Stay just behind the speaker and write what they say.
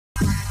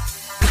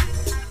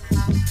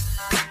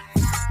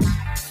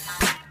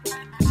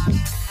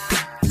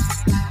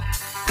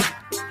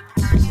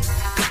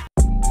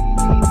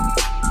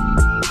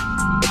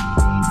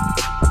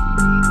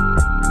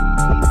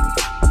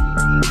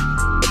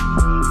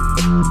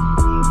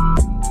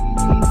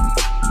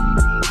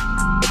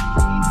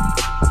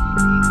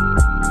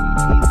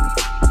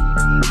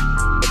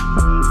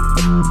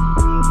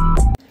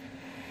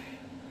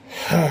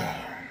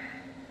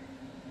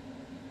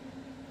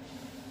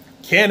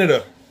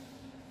Canada.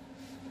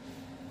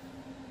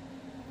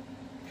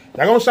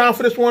 Y'all gonna sign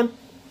for this one?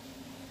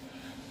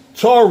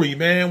 Tory,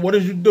 man, what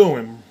is you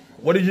doing?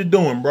 What is you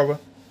doing, brother?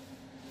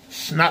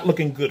 It's not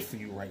looking good for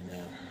you right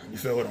now. You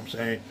feel what I'm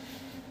saying?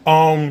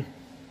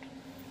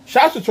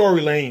 Shouts to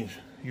Tory Lanez.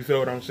 You feel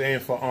what I'm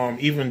saying? For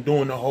even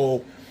doing the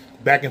whole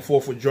back and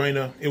forth with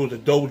Joyner. It was a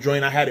dope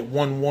joint. I had it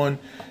 1-1.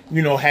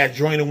 You know, had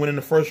Joyner win in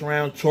the first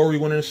round, Tory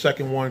win in the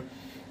second one.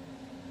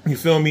 You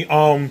feel me?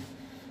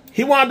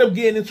 He wound up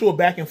getting into a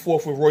back and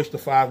forth with Royce the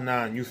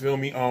 5'9". You feel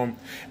me?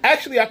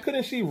 Actually, I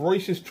couldn't see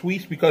Royce's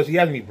tweets because he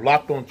had me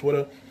blocked on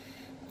Twitter.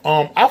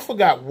 I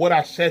forgot what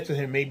I said to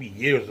him maybe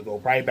years ago,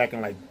 probably back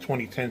in like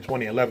 2010,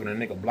 2011. A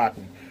nigga blocked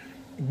me.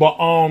 But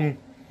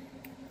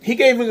he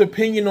gave his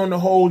opinion on the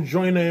whole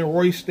Joyner and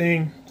Royce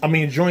thing. I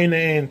mean, Joyner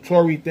and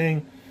Tory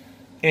thing.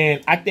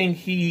 And I think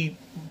he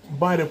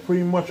might have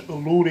pretty much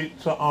alluded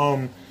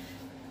to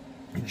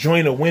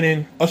Joyner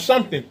winning or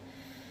something.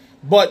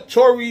 But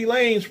Tory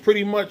Lanez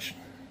pretty much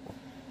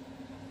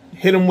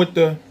hit him with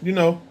the, you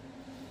know,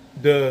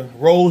 the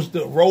rose the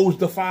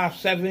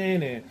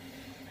 5'7", and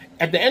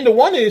at the end of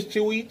one of his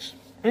tweets,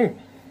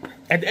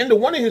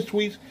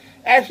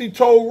 actually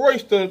told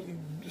Royce to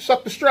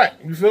suck the strap.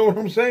 You feel what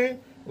I'm saying?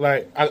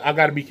 Like, I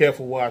got to be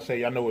careful what I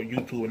say. I know what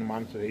YouTube and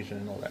monetization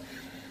and all that.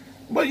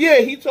 But yeah,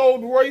 he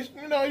told Royce,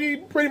 you know, he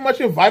pretty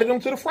much invited him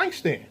to the Frank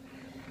stand.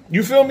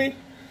 You feel me?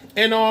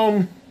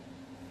 And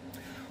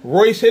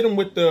Royce hit him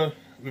with the,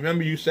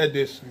 remember you said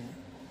this,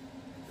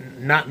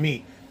 not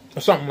me,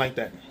 or something like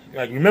that.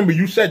 Like, remember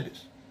you said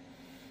this.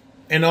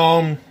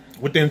 And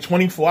within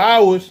 24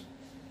 hours,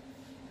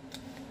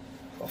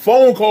 a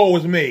phone call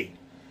was made.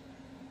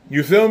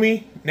 You feel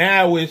me?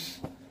 Now it's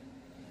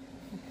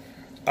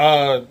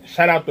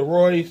shout out to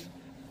Royce.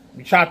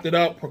 We chopped it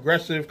up,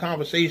 progressive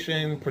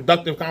conversation,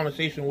 productive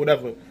conversation,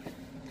 whatever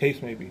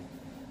case may be.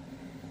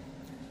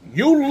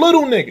 You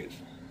little niggas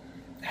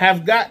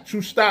have got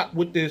to stop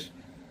with this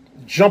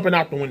jumping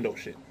out the window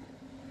shit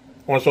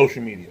on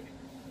social media.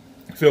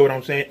 Feel what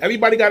I'm saying?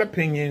 Everybody got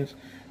opinions.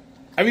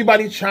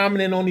 Everybody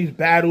chiming in on these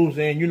battles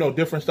and, you know,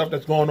 different stuff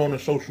that's going on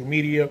social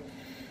media.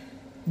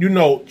 You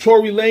know,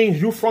 Tory Lanez,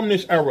 you from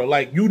this era.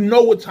 Like, you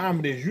know what time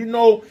it is. You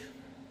know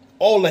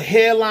all the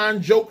hairline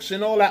jokes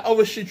and all that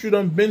other shit you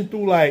done been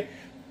through. Like,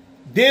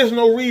 there's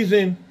no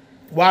reason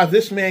why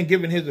this man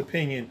giving his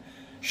opinion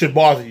should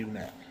bother you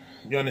now.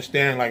 You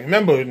understand? Like,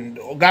 remember,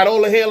 got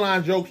all the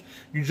hairline jokes.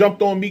 You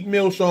jumped on Meek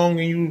Mill's song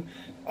and you,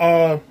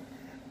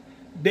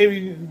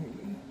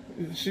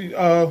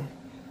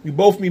 we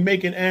both be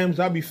making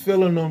M's. I be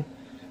feeling them.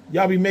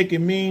 Y'all be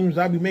making memes.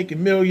 I be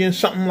making millions.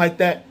 Something like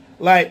that.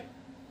 Like,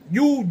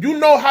 you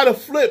know how to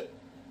flip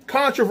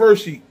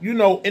controversy, you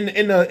know,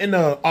 in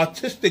a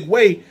artistic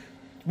way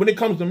when it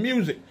comes to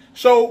music.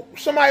 So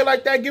somebody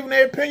like that giving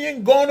their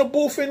opinion, go in the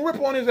booth and rip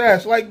on his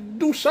ass. Like,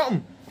 do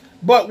something.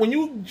 But when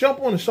you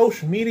jump on the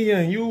social media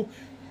and you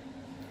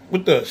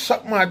with the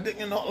suck my dick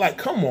and all, like,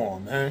 come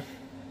on, man.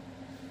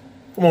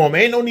 Come on,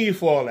 man. Ain't no need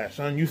for all that,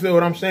 son. You feel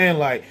what I'm saying?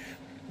 Like,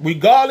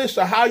 regardless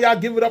of how y'all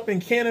give it up in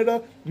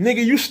Canada,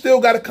 nigga, you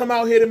still got to come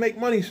out here to make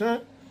money,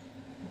 son.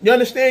 You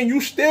understand? You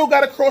still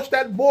got to cross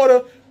that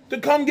border to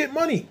come get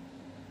money.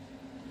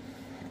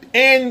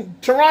 And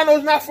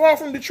Toronto's not far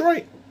from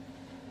Detroit.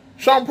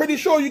 So I'm pretty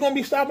sure you're going to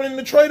be stopping in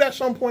Detroit at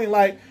some point.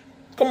 Like,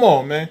 come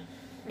on, man.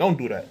 Don't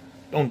do that.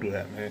 Don't do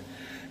that, man.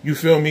 You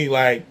feel me?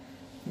 Like,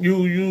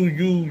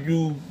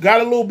 you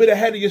got a little bit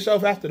ahead of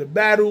yourself after the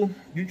battle.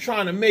 You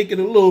trying to make it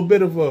a little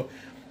bit of a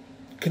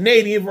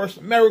Canadian versus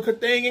America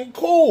thing, and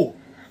cool.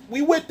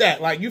 We with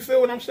that. Like, you feel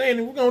what I'm saying?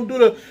 And we're going to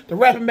do the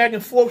rapping back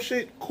and forth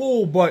shit,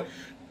 cool. But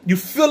you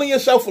feeling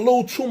yourself a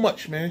little too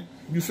much, man.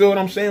 You feel what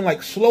I'm saying?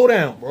 Like, slow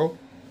down, bro.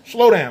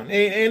 Slow down.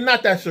 And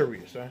not that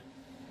serious, huh?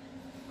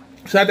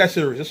 It's not that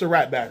serious. It's a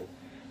rap battle.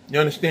 You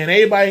understand?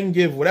 Everybody can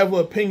give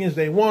whatever opinions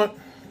they want.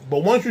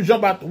 But once you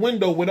jump out the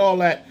window with all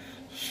that,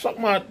 suck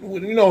my,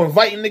 you know,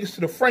 inviting niggas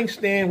to the Frank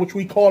stand, which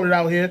we call it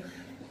out here.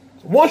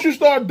 Once you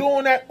start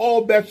doing that,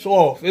 all bets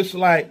off. It's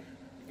like,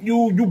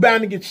 you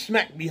bound to get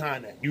smacked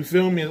behind that. You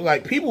feel me?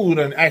 Like, people who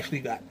done actually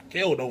got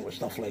killed over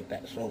stuff like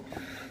that. So,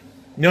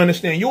 you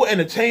understand? You're an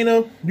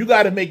entertainer. You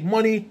got to make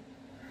money.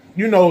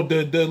 You know,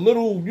 the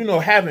little, you know,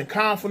 having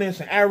confidence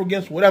and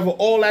arrogance, whatever,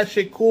 all that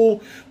shit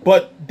cool.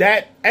 But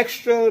that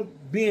extra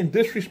being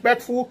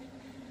disrespectful,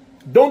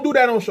 don't do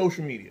that on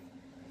social media.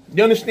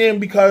 You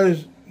understand?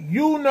 Because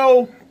you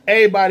know,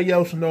 everybody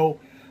else know,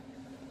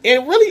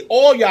 and really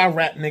all y'all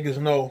rap niggas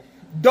know,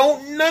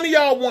 none of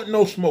y'all want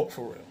no smoke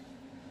for real.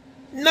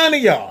 None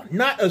of y'all.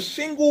 Not a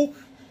single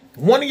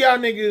one of y'all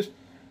niggas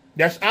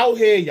that's out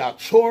here, y'all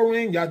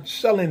touring, y'all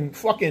selling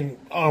fucking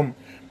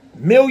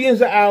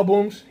millions of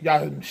albums,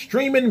 y'all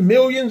streaming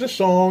millions of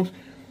songs,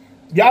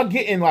 y'all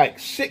getting like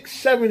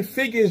 6-7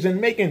 figures and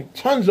making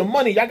tons of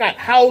money. Y'all got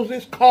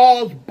houses,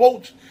 cars,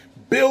 boats,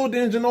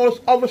 buildings, and all this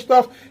other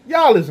stuff.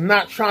 Y'all is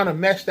not trying to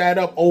mess that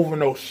up over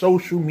no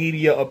social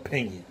media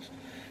opinions.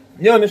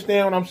 You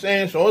understand what I'm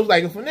saying? So it's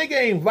like, if a nigga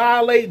ain't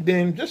violate,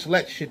 then just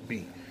let shit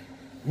be.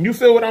 You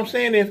feel what I'm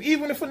saying?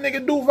 Even if a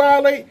nigga do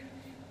violate,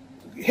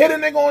 hit a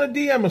nigga on a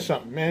DM or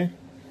something, man.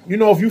 You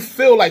know, if you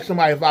feel like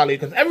somebody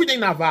violated, because everything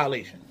not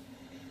violation.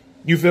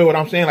 You feel what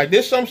I'm saying? Like,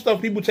 there's some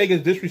stuff people take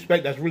as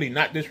disrespect that's really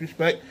not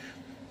disrespect.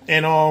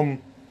 And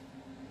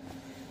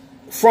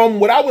from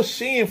what I was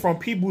seeing from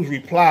people's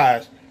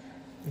replies,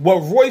 what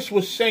Royce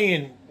was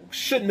saying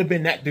shouldn't have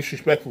been that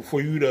disrespectful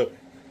for you to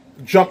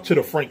jump to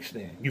the Frank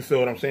stand. You feel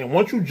what I'm saying?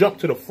 Once you jump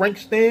to the Frank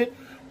stand,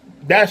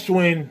 that's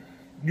when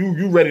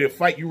you ready to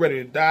fight, you ready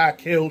to die,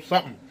 kill,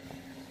 something.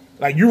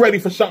 Like, you ready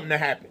for something to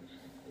happen.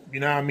 You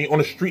know what I mean? On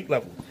a street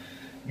level.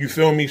 You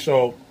feel me?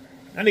 So,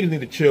 y'all niggas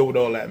need to chill with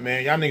all that,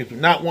 man. Y'all niggas do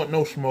not want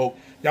no smoke.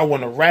 Y'all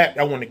want to rap.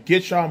 Y'all want to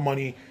get y'all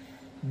money.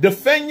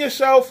 Defend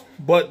yourself,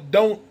 but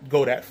don't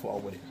go that far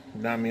with it.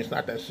 You know what I mean? It's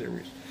not that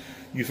serious.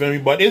 You feel me?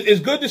 But it's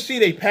good to see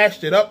they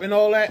patched it up and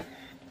all that.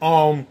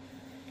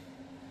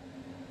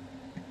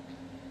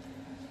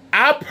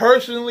 I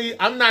personally,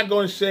 I'm not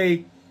going to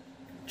say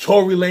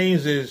Tory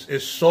Lanez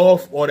is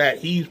soft or that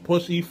he's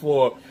pussy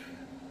for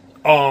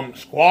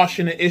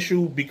squashing the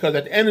issue, because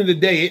at the end of the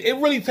day, it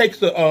really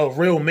takes a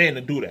real man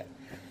to do that.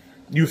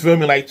 You feel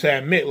me? Like, to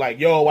admit, like,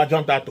 yo, I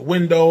jumped out the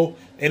window.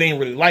 It ain't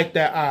really like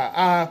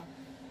that.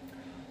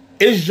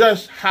 It's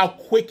just how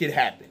quick it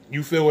happened.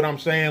 You feel what I'm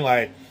saying?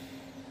 Like,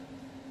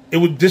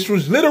 this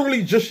was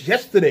literally just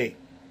yesterday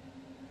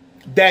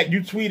that you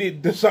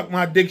tweeted the suck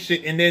my dick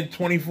shit, and then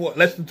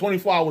less than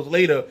 24 hours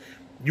later,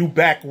 you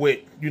back with,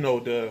 you know,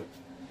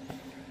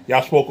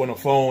 y'all spoke on the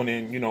phone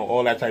and, you know,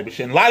 all that type of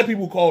shit. And a lot of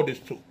people called this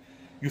too.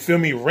 You feel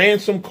me?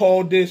 Ransom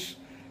called this.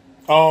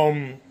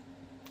 I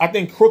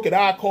think Crooked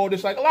Eye called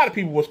this. Like, a lot of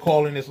people was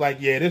calling this.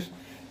 Like, yeah, this,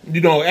 you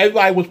know,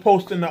 everybody was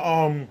posting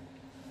the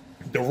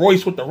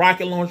Royce with the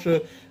rocket launcher.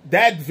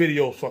 That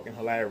video is fucking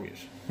hilarious.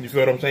 You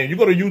feel what I'm saying? You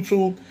go to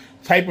YouTube,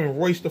 type in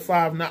Royce the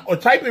 5'9", or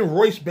type in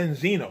Royce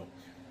Benzino.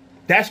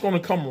 That's gonna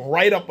come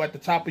right up at the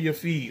top of your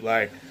feed.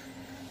 Like,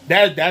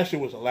 that shit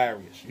was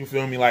hilarious. You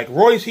feel me? Like,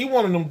 Royce, he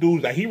one of them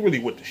dudes that he really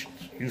with the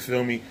shits. You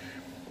feel me?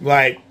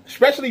 Like,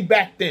 especially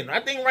back then. I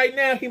think right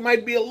now he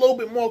might be a little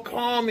bit more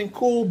calm and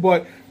cool,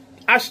 but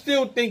I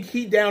still think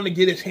he down to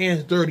get his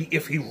hands dirty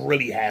if he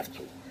really has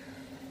to.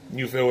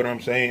 You feel what I'm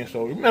saying?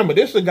 So remember,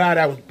 this is a guy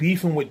that was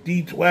beefing with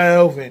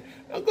D12, and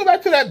I'll go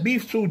back to that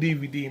Beef 2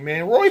 DVD,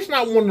 man. Royce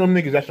not one of them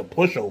niggas that's a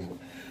pushover.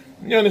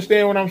 You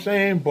understand what I'm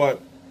saying?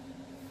 But,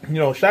 you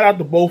know, shout out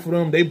to both of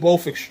them. They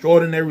both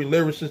extraordinary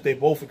lyricists. They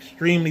both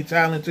extremely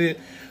talented.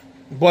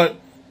 But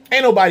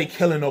ain't nobody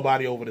killing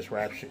nobody over this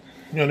rap shit.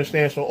 You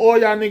understand? So all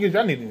y'all niggas,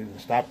 y'all need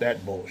to stop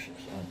that bullshit,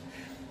 son.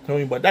 Tell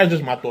me, but that's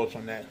just my thoughts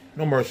on that.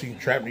 No Mercy,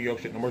 Trap New York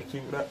shit,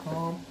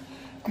 NoMercyTV.com.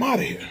 I'm out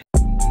of here.